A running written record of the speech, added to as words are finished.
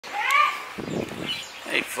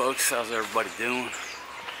Hey folks, how's everybody doing?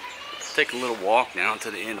 Take a little walk down to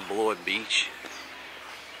the end of Beloit Beach.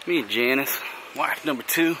 Me and Janice, wife number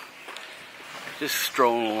 2, just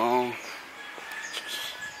strolling along.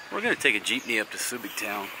 We're gonna take a jeepney up to Subic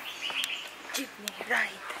Town. Jeepney ride.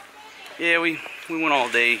 Yeah, we went all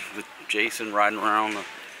day with Jason riding around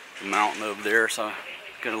the mountain over there, so I'm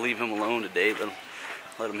gonna leave him alone today,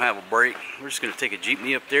 let him have a break. We're just gonna take a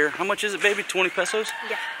jeepney up there. How much is it, baby? 20 pesos?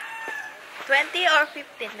 Yeah. 20 or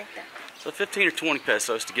 15 like that. So 15 or 20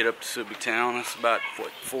 pesos to get up to Subic Town. That's about,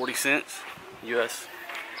 what, 40 cents US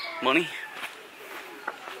money.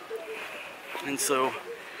 And so,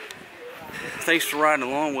 thanks for riding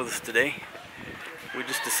along with us today. We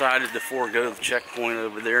just decided to forego the checkpoint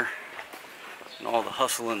over there and all the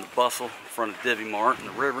hustle and the bustle in front of Divvy Mart and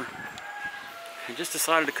the river. We just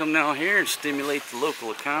decided to come down here and stimulate the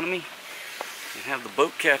local economy and have the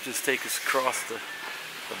boat captains take us across the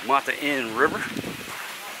Matain River.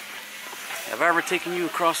 Have I ever taken you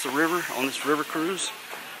across the river on this river cruise?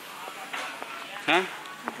 Huh?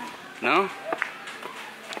 No?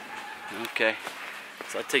 Okay.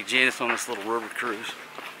 So I take Janice on this little river cruise.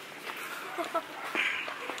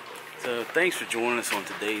 So thanks for joining us on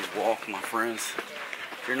today's walk, my friends.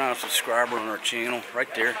 If you're not a subscriber on our channel, right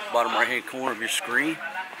there, bottom right hand corner of your screen,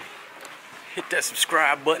 hit that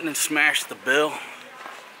subscribe button and smash the bell.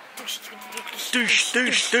 Doosh,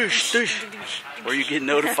 doosh, doosh, doosh. Where you get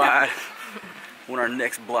notified when our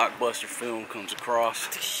next blockbuster film comes across.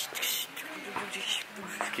 This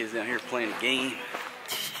kid's down here playing a game.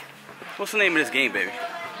 What's the name of this game, baby?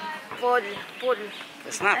 Pool.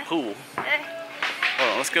 It's not pool. Hold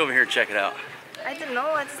on, let's go over here and check it out. I don't know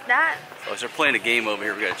what's that. Oh, so they're playing a game over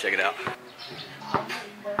here. We gotta check it out.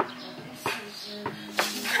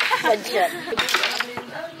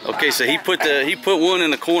 Okay, so he put one in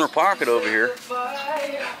the corner pocket over here.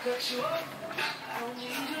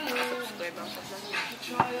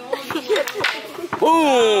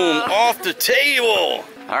 Boom! Off the table!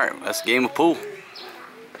 Alright, that's a game of pool.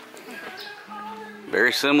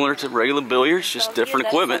 Very similar to regular billiards, just different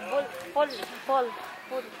equipment. Well,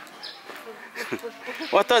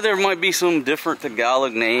 I thought there might be some different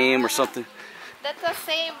Tagalog name or something. That's the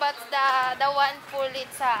same, but the one pool,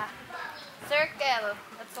 it's a circle.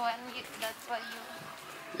 That's what you.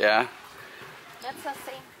 Yeah. That's the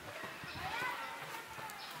same.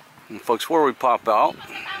 And folks, where we pop out,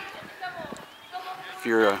 if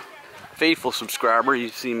you're a faithful subscriber,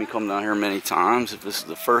 you've seen me come down here many times. If this is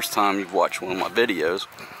the first time you've watched one of my videos,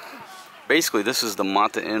 basically this is the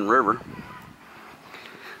Matain River.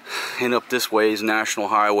 And up this way is National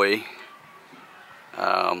Highway.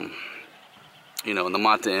 You know, and the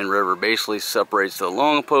Matain River basically separates the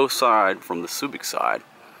Longapo side from the Subic side.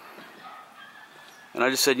 And I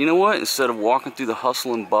just said, you know what, instead of walking through the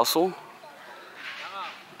hustle and bustle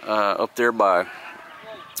up there by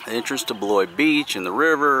the entrance to Beloit Beach and the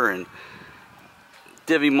river and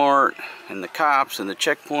Divvy Mart and the cops and the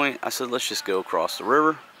checkpoint, I said, let's just go across the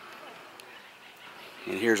river.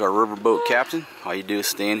 And here's our riverboat captain. All you do is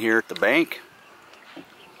stand here at the bank,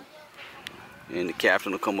 and the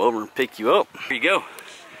captain will come over and pick you up. Here you go.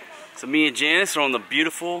 So me and Janice are on the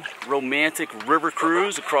beautiful, romantic river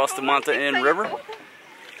cruise across the Matain River.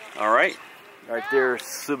 Alright, right there is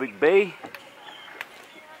Subic Bay.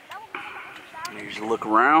 Here's a look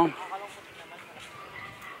around.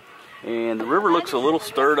 And the river looks a little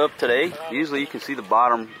stirred up today. Usually you can see the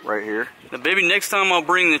bottom right here. Now baby, next time I'll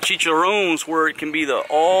bring the chicharrones where it can be the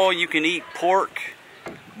all-you-can-eat pork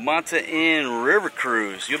Matain River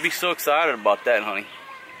cruise. You'll be so excited about that, honey.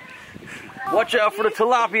 Watch out for the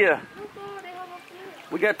tilapia.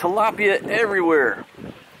 We got tilapia everywhere.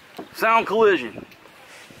 Sound collision.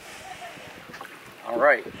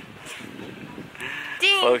 Alright.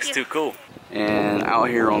 Folks, too cool. And out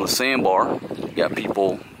here on the sandbar, you got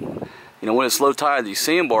people, you know, when it's low tide, these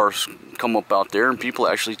sandbars come up out there and people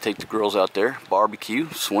actually take the girls out there, barbecue,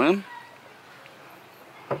 swim.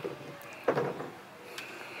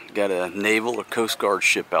 Got a naval or coast guard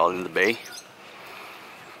ship out in the bay.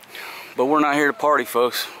 But we're not here to party,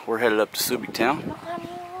 folks. We're headed up to Subic Town.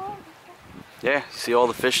 Yeah, see all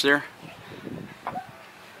the fish there?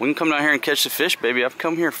 We can come down here and catch the fish, baby. I've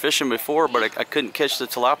come here fishing before, but I couldn't catch the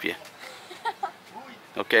tilapia.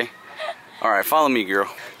 Okay? Alright, follow me,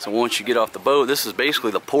 girl. So once you get off the boat, this is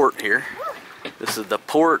basically the port here. This is the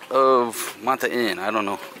port of Matain. I don't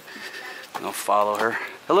know. I'll follow her.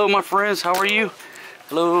 Hello, my friends. How are you?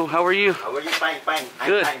 Hello, how are you? How are you? Fine.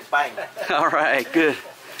 Good. I'm fine. Alright, good.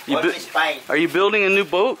 Are you building a new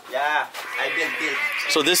boat? Yeah, I built.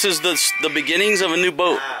 So this is the beginnings of a new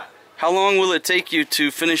boat. How long will it take you to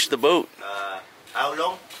finish the boat? How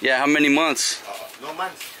long? Yeah, how many months? No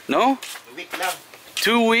months. No? A week lang.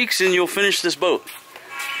 2 weeks and you'll finish this boat.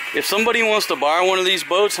 If somebody wants to buy one of these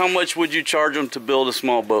boats, how much would you charge them to build a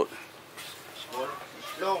small boat? Small?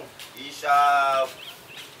 It's long. It's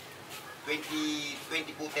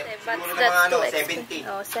 20 footer. But Siguro that's naman too 70.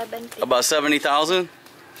 Oh, 70. About 70,000?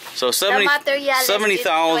 So 70,000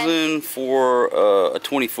 70,000 for a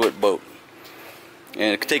 20-foot boat.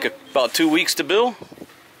 And it could take about 2 weeks to build?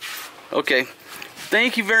 Okay.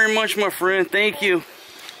 Thank you very much, my friend. Thank you.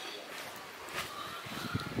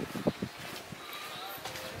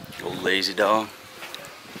 Old lazy dog.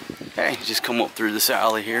 Hey, just come up through this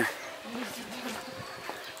alley here.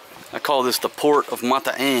 I call this the port of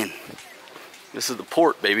Matain. This is the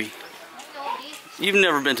port, baby. You've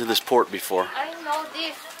never been to this port before. I know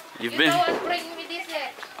this. You've been? Don't bring me this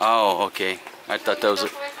yet. Oh, okay. I thought that was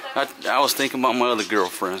it. I was thinking about my other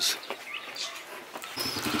girlfriends.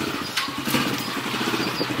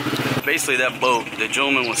 Basically, that boat, the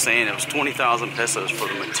gentleman was saying it was 20,000 pesos for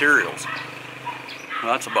the materials.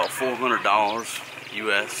 Well, that's about $400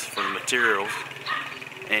 US for the materials.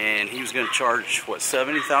 And he was going to charge, what,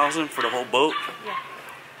 70,000 for the whole boat? Yeah.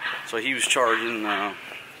 So he was charging,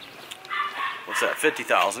 what's that,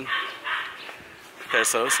 50,000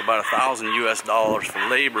 pesos, about 1,000 US dollars for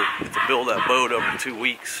labor to build that boat over 2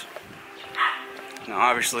 weeks. Now,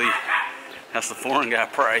 obviously, that's the foreign guy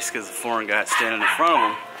price because the foreign guy standing in front of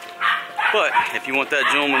him. But if you want that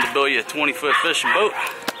gentleman to build you a 20-foot fishing boat,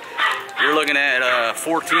 you're looking at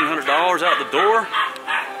 $1,400 out the door.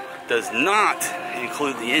 Does not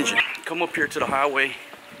include the engine. Come up here to the highway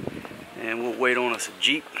and we'll wait on us a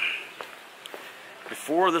Jeep.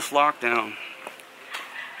 Before this lockdown,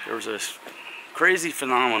 there was this crazy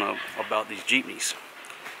phenomenon about these Jeepneys.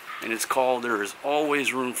 And it's called there is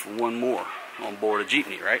always room for one more on board a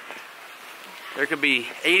Jeepney, right? There could be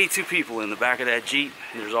 82 people in the back of that Jeep,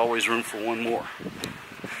 and there's always room for one more.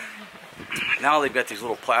 Now they've got these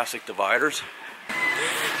little plastic dividers.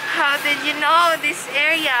 How did you know this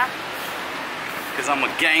area? Because I'm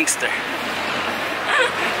a gangster.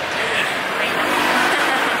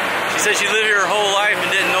 She said she lived here her whole life and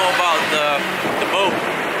didn't know about the boat. All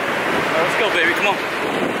right, let's go, baby, come on.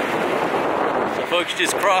 So folks, you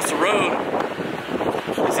just cross the road.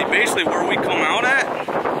 You see basically where we come out at?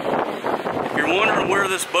 If you're wondering where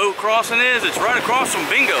this boat crossing is, it's right across from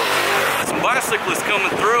Bingo. Some bicyclists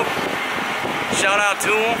coming through. Shout out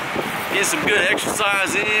to them. Getting some good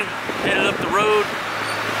exercise in. Headed up the road.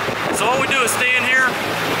 So all we do is stand here.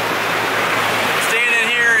 Stand in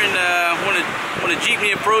here, and when a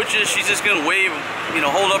Jeepney approaches, she's just gonna wave,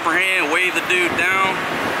 hold up her hand, wave the dude down.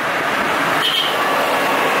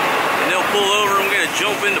 And they'll pull over. I'm gonna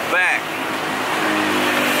jump in the back.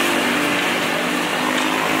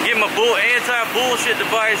 Get my anti-bullshit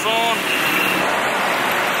device on.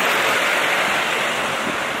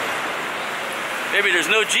 Baby, there's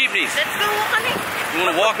no Jeepneys. Let's go walk on it. You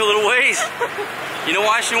want to walk a little ways? You know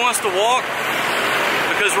why she wants to walk?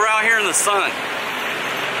 Because we're out here in the sun.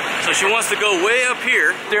 So she wants to go way up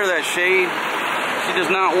here. There, that shade. She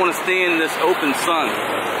does not want to stand in this open sun.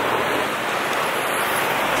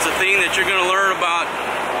 It's a thing that you're going to learn about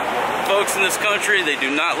folks in this country. They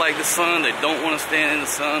do not like the sun. They don't want to stand in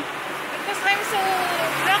the sun. Because I'm so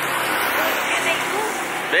black. And I do.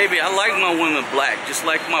 Baby, I like my women black. Just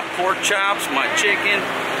like my pork chops, my chicken,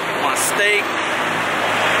 my steak.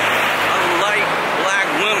 I like black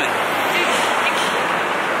women.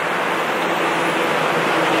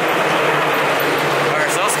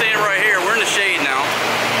 Alright, so I'll stand right here. We're in the shade now.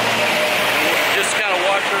 Just kind of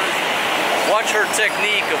watch her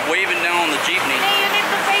technique of waving down the Jeepney. Hey, you need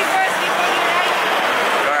to pay first before you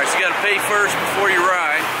ride. Alright, so you gotta pay first before you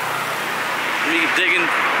ride. Let me dig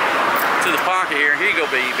into the pocket here. Here you go,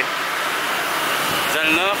 baby. Is that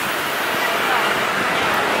enough?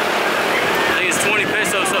 I think it's 20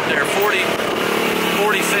 pesos up there. 40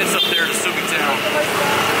 cents up there to Subic Town.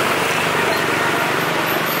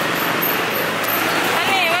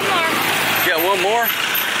 Honey, one more. You got one more?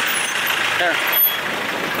 Here.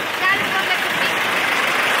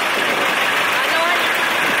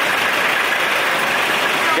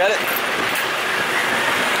 Got it?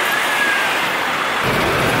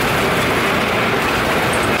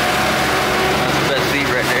 That's the best seat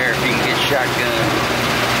right there if you can get shotgun.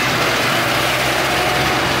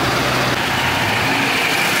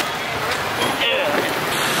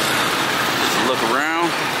 Just look around.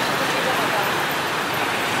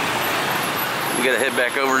 We gotta head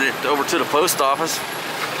back over to the post office.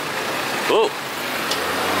 Whoa!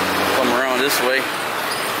 Come around this way.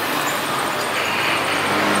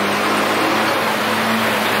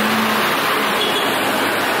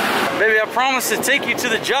 Baby, Baby, I promised to take you to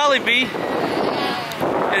the Jollibee.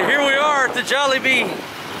 And here we are at the Jollibee.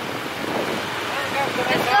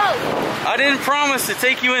 Let's go. I didn't promise to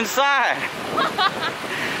take you inside.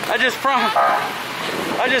 I just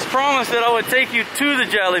promised that I would take you to the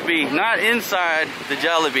Jollibee, not inside the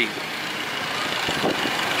Jollibee.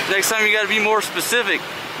 Next time you got to be more specific.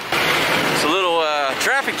 It's a little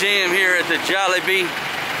traffic jam here at the Jollibee.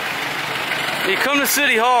 You come to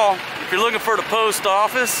City Hall if you're looking for the post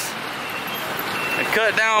office and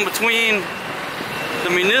cut down between the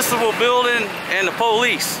municipal building and the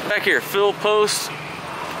police. Back here, Phil Post,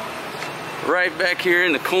 right back here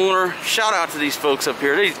in the corner. Shout out to these folks up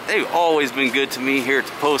here. They've always been good to me here at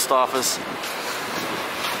the post office.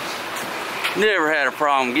 Never had a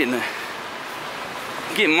problem getting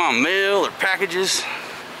my mail or packages.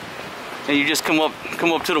 And you just come up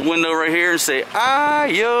to the window right here and say,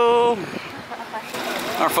 "Ayo."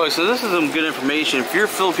 All right, folks, so this is some good information. If you're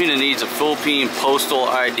Filipino needs a Philippine postal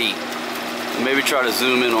ID, maybe try to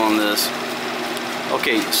zoom in on this.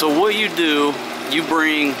 Okay, so what you do, you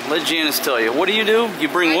bring, let Janice tell you. What do? You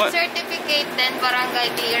bring what? Certificate, then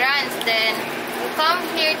barangay clearance, then you come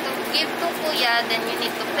here to give to Kuya, then you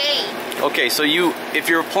need to pay. Okay, so if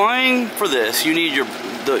you're applying for this, you need your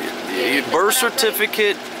birth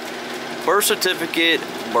certificate,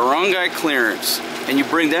 barangay clearance, and you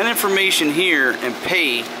bring that information here and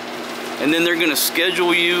pay, and then they're going to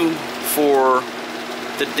schedule you for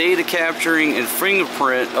the data capturing and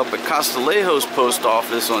fingerprint up at Castillejos post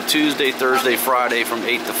office on Tuesday, Thursday, Friday from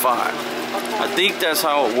 8 to 5. I think that's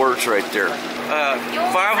how it works right there.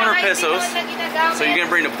 500 pesos. So you're going to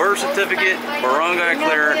bring the birth certificate, barangay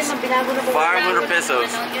clearance, 500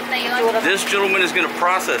 pesos. This gentleman is going to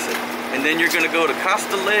process it. And then you're going to go to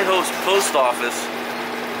Castillejos post office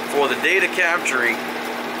for the data capturing.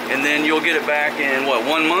 And then you'll get it back in, what,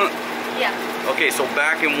 1 month? Yeah. Okay, so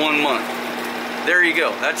back in 1 month. There you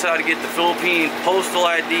go. That's how to get the Philippine postal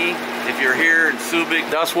ID. If you're here in Subic,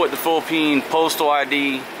 that's what the Philippine postal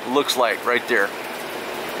ID looks like right there.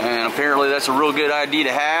 And apparently that's a real good ID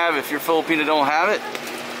to have. If you're Filipino don't have it,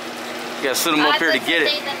 you gotta send them up here to get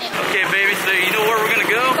it. Okay, baby, so you know where we're gonna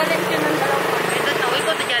go? We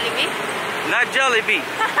go to Jollibee? Not Jollibee.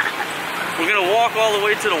 We're gonna walk all the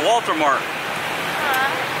way to the Walter Mart.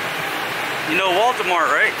 You know Walter Mart,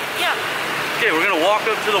 right? Yeah. Okay, we're gonna walk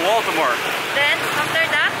up to the Walter Mart. Then, after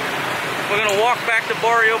that? We're gonna walk back to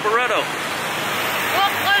Barrio Barreto.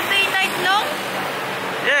 Walk all day night long?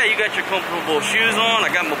 Yeah, you got your comfortable shoes on. I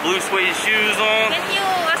got my blue suede shoes on. Can you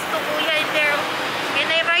ask to Kuya in there,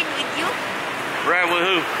 can I ride with you? Ride with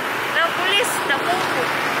who? The police, the Popo.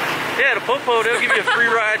 Yeah, the Popo, they'll give you a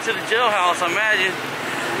free ride to the jailhouse, I imagine.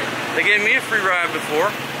 They gave me a free ride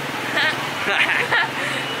before.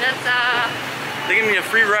 They gave me a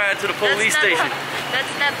free ride to the police station.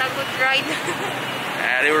 That's not a good ride.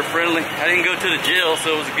 They were friendly. I didn't go to the jail,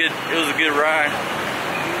 so it was a good ride.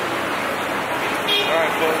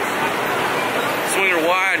 Alright, folks. Swing her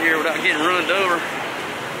wide here without getting run over.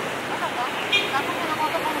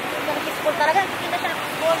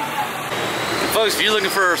 Folks, if you're looking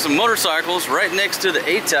for some motorcycles, right next to the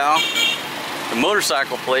ATAL, the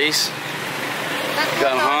motorcycle place,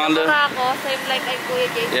 got a Honda.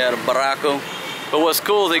 Yeah, the Barako. But what's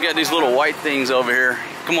cool, they got these little white things over here.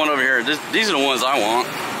 Come on over here. These are the ones I want.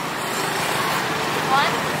 What?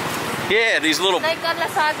 Yeah, these little... Like a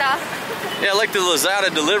Lazada. Yeah, like the Lazada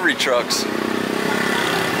delivery trucks.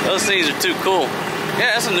 Those things are too cool.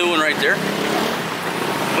 Yeah, that's a new one right there.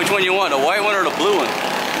 Which one you want, the white one or the blue one?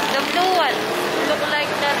 The blue one. Look like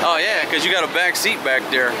that. Oh yeah, because you got a back seat back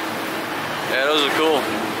there. Yeah, those are cool.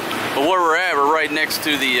 But where we're at, we're right next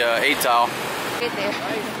to the ATAL.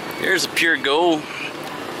 Here's a Pure Gold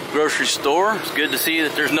grocery store. It's good to see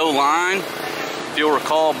that there's no line. If you'll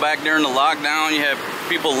recall, back during the lockdown, you have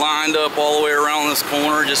people lined up all the way around this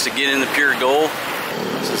corner just to get in the Pure Gold.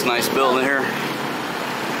 It's this nice building here.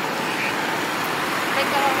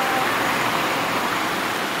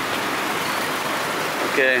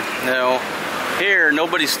 Okay, now here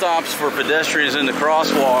nobody stops for pedestrians in the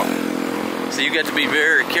crosswalk, so you got to be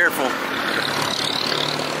very careful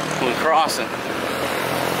when crossing.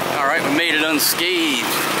 All right, we made it unscathed.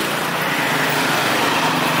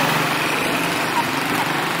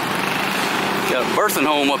 Got a birthing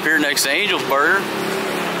home up here next to Angel's Burger.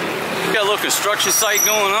 Got a little construction site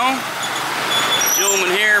going on.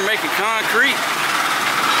 Gentleman here making concrete.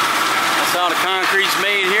 That's how the concrete's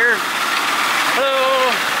made here.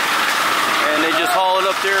 Hello. And they just haul it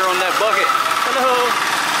up there on that bucket. Hello.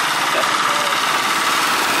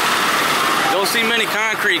 Don't see many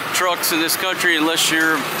concrete trucks in this country unless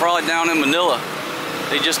you're probably down in Manila.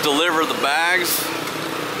 They just deliver the bags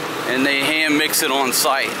and they hand mix it on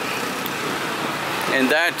site. And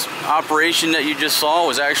that operation that you just saw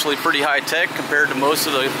was actually pretty high tech compared to most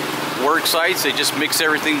of the work sites. They just mix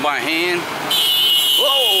everything by hand.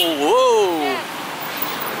 Whoa, whoa!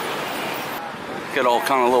 Got all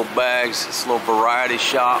kind of little bags. It's a little variety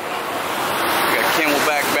shop. Got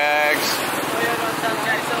camelback bags.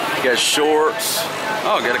 Got shorts.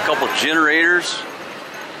 Oh, got a couple generators.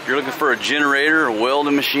 If you're looking for a generator, a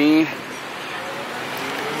welding machine.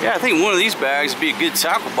 Yeah, I think one of these bags would be a good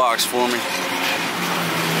tackle box for me.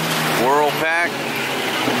 Whirl pack.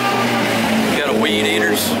 Got a weed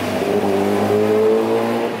eaters.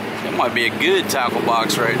 That might be a good tackle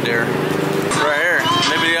box right there. Right here.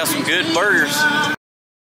 Maybe they got some good burgers.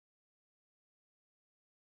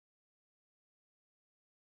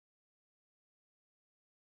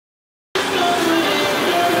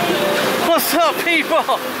 What's up, people?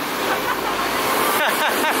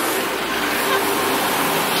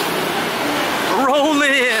 Roll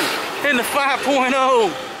in the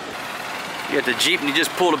 5.0. You got the Jeepney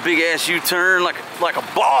just pulled a big ass U-turn like a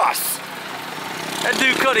boss. That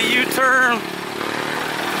dude cut a U-turn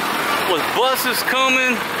with buses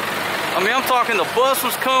coming. I mean, I'm talking the bus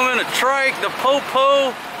was coming, a trike, the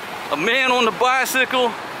po-po, a man on the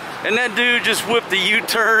bicycle, and that dude just whipped the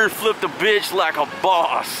U-turn, flipped a bitch like a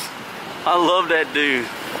boss. I love that dude.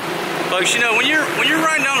 Folks, you know, when you're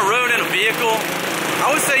riding down the road in a vehicle,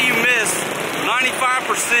 I would say you miss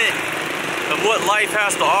 95% of what life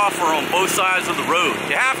has to offer on both sides of the road.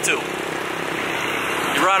 You have to.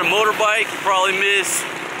 You ride a motorbike, you probably miss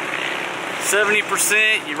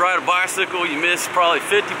 70%. You ride a bicycle, you miss probably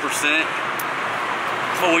 50%.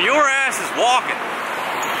 But when your ass is walking,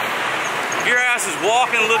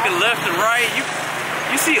 looking left and right,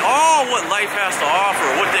 you see all what life has to offer,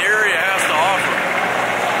 what the area has to offer.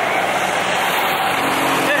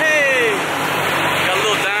 Hey! Got a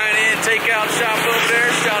little dine-in, takeout shop over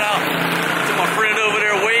there. Shout out to my friend over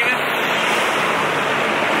there waving.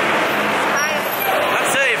 I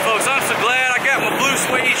tell you folks, I'm so glad I got my blue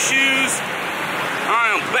suede shoes.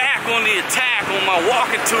 I am back on the attack on my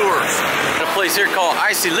walking tours. Got a place here called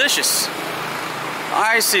Icylicious.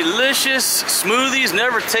 Icylicious smoothies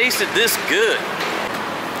never tasted this good.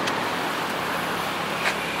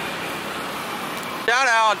 Shout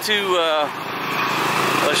out to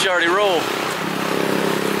let's already roll.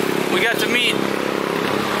 We got to meet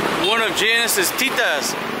one of Janice's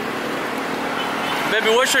titas.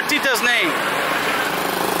 Baby, what's your tita's name?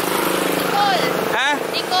 Nicole. Huh?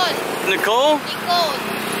 Nicole. Nicole?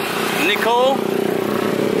 Nicole?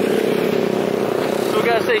 So we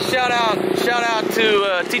gotta say shout out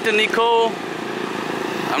to Tita Nicole.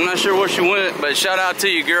 I'm not sure where she went, but shout out to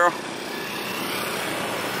you, girl.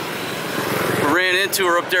 We ran into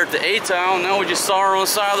her up there at the A-Town. Now we just saw her on the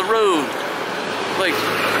side of the road. Like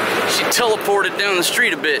she teleported down the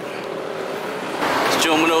street a bit. This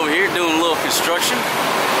gentleman over here doing a little construction,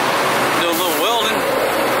 doing a little welding.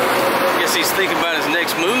 Guess he's thinking about his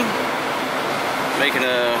next move, making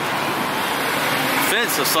a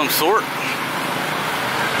fence of some sort.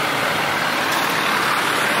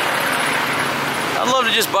 I'd love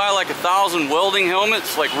to just buy like 1,000 welding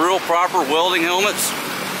helmets, like real proper welding helmets.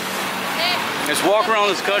 Just walk around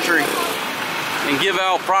this country and give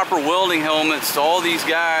out proper welding helmets to all these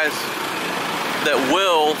guys that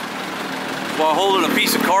weld while holding a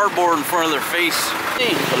piece of cardboard in front of their face.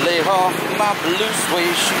 Hey, I lay off my blue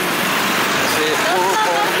suede shoes. Said 4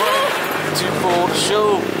 for 1, 2 for the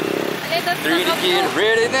show, 3 to get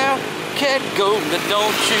ready now. Can't go, but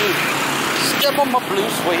don't you step on my blue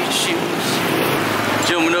suede shoes.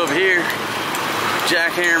 Gentleman over here,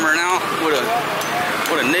 jackhammering out with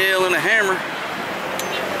a nail and a hammer.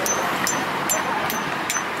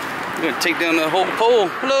 I'm gonna take down that whole pole.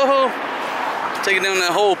 Hello. Taking down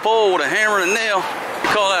that whole pole with a hammer and a nail. We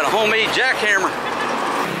call that a homemade jackhammer.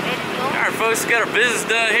 Alright folks, got our business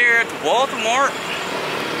done here at the Walmart.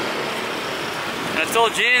 And I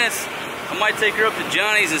told Janice I might take her up to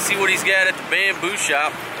Johnny's and see what he's got at the bamboo shop.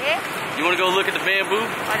 Yeah. You wanna go look at the bamboo?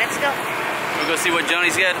 Oh, let's go. We'll go see what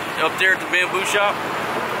Johnny's got up there at the bamboo shop.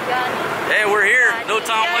 Johnny. Hey, we're here. No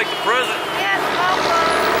time like the present. Yes,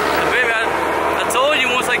 Papa. Baby, I told you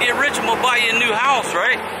once I get rich, I'm gonna buy you a new house,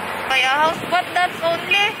 right? Buy a house, but that's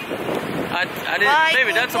only. I didn't,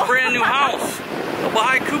 baby. That's a brand new house.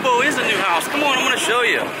 Baha'i Kubo is a new house. Come on, I'm gonna show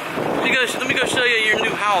you. Let me go show you your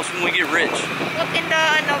new house when we get rich. Look in the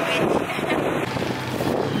bit.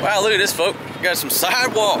 Wow, look at this, folks. Got some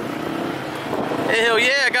sidewalk. Hey, hell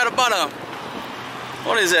yeah! I got about a,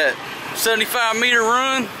 what is that? 75-meter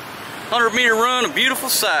run, 100-meter run, a beautiful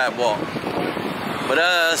sidewalk. But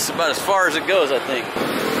that's about as far as it goes, I think.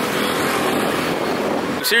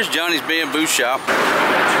 Here's Johnny's bamboo shop. Got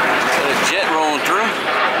a jet rolling through.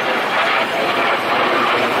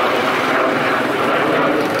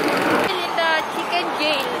 In the chicken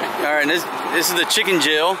jail. All right, this is the chicken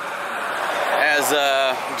jail, as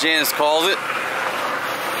Janice calls it.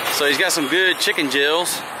 So he's got some good chicken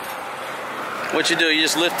jails. What you do? You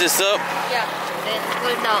just lift this up. Yeah. Then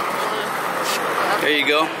pull down. There you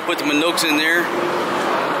go. Put the manooks in there.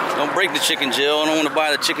 Don't break the chicken jail. I don't want to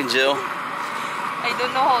buy the chicken jail. I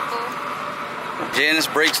don't know how to. Janice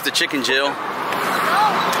breaks the chicken jail. No.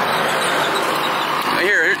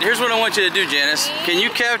 Here's what I want you to do, Janice. Can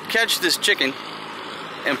you catch this chicken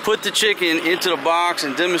and put the chicken into the box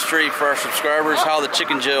and demonstrate for our subscribers how the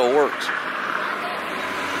chicken jail works?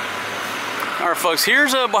 All right, folks,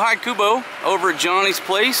 here's behind Kubo over at Johnny's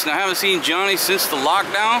place. Now, I haven't seen Johnny since the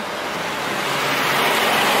lockdown,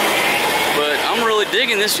 but I'm really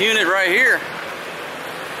digging this unit right here.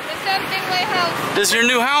 It's something my house. This is your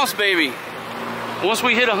new house, baby. Once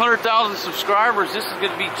we hit 100,000 subscribers, this is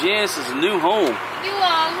going to be Janice's new home.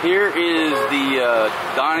 Here is the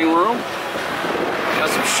dining room. Got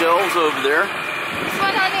some shelves over there. This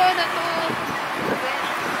one only on the two beds.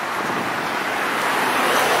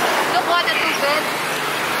 Look what the 2 beds.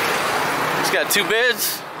 It's got 2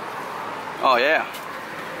 beds. Oh yeah.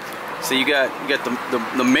 So you got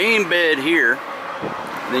the main bed here.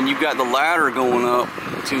 Then you've got the ladder going up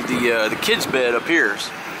to the kids' bed up here.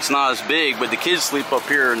 It's not as big, but the kids sleep up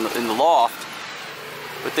here in the loft.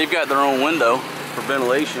 But they've got their own window for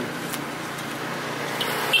ventilation.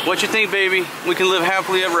 What you think, baby? We can live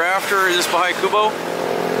happily ever after in this Baha'i Kubo?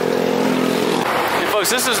 Hey folks,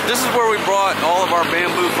 this is where we brought all of our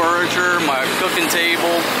bamboo furniture, my cooking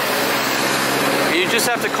table. And you just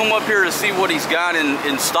have to come up here to see what he's got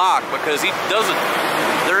in stock, because he doesn't,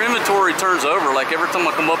 their inventory turns over. Like every time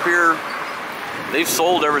I come up here, they've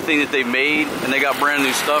sold everything that they made and they got brand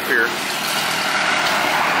new stuff here.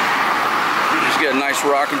 Just got a nice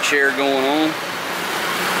rocking chair going on.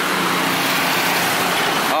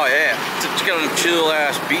 Oh yeah, it's got them chill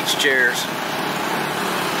ass beach chairs.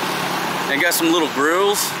 They got some little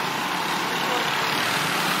grills.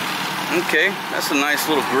 Okay, that's a nice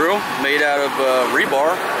little grill made out of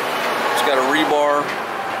rebar. It's got a rebar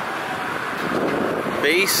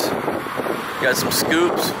base. Got some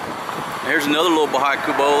scoops. Here's another little Baha'i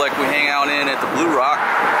Kubo like we hang out in at the Blue Rock.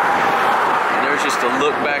 And there's just a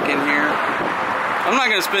look back in here. I'm not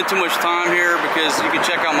going to spend too much time here because you can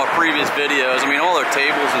check out my previous videos. I mean, all their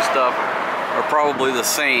tables and stuff are probably the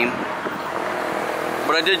same.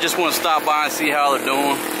 But I did just want to stop by and see how they're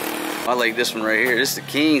doing. I like this one right here. This is the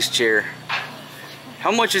King's chair.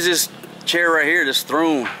 How much is this chair right here, this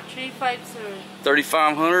throne? $3,500, sir.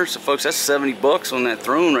 $3,500. So folks, that's 70 bucks on that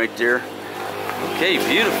throne right there. Okay,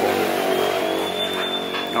 beautiful.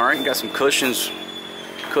 All right, got some cushions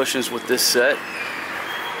with this set.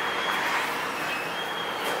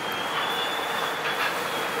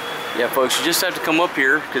 Yeah, folks, you just have to come up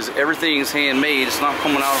here because everything is handmade. It's not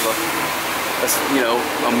coming out of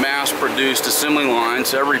a mass-produced assembly line.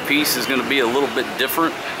 So every piece is going to be a little bit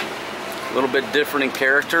different in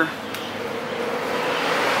character.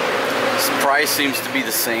 This price seems to be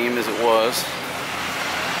the same as it was.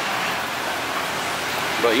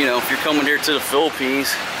 But you know, if you're coming here to the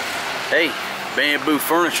Philippines, hey, bamboo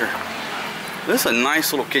furniture. This is a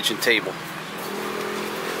nice little kitchen table.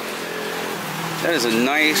 That is a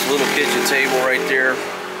nice little kitchen table right there.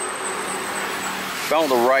 About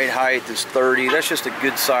the right height is 30. That's just a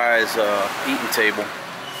good size eating table.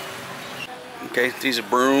 Okay, these are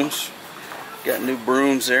brooms. Got new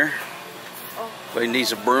brooms there. Everybody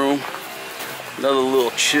needs a broom. Another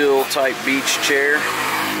little chill type beach chair.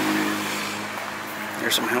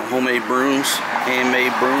 There's some homemade brooms,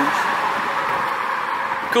 handmade brooms.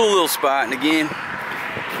 Cool little spot. And again,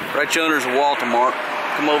 right yonder's a Walter Mark.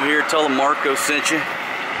 Come over here, tell them Marco sent you.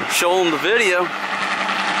 Show them the video.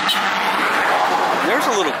 There's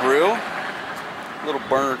a little grill, little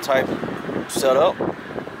burner type setup. All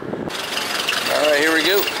right, here we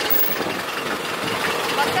go.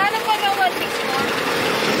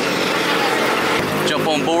 Jump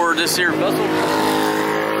on board this here vessel.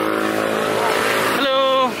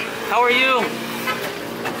 Hello, how are you?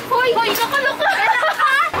 Hoy, look.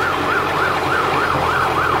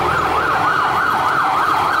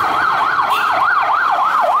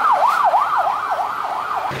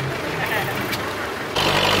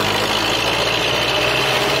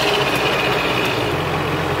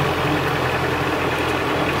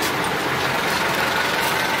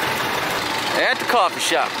 At the coffee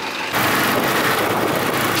shop.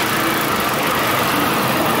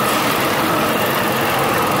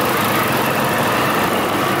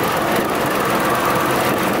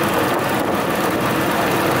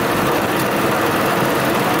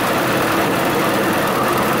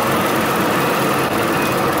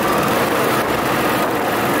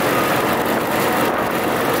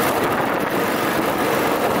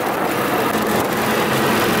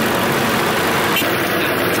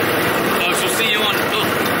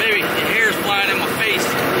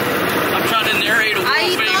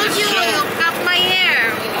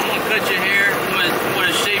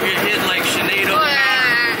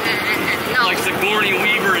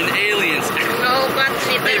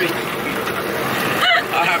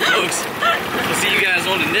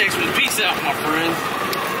 on the next one. Peace out, my friend.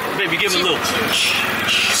 Baby, give him a little.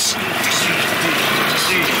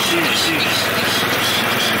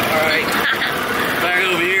 Alright. Back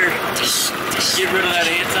over here. Get rid of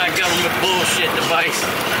that anti-government bullshit device.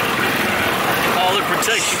 All it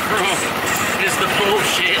protects you from is the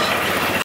bullshit.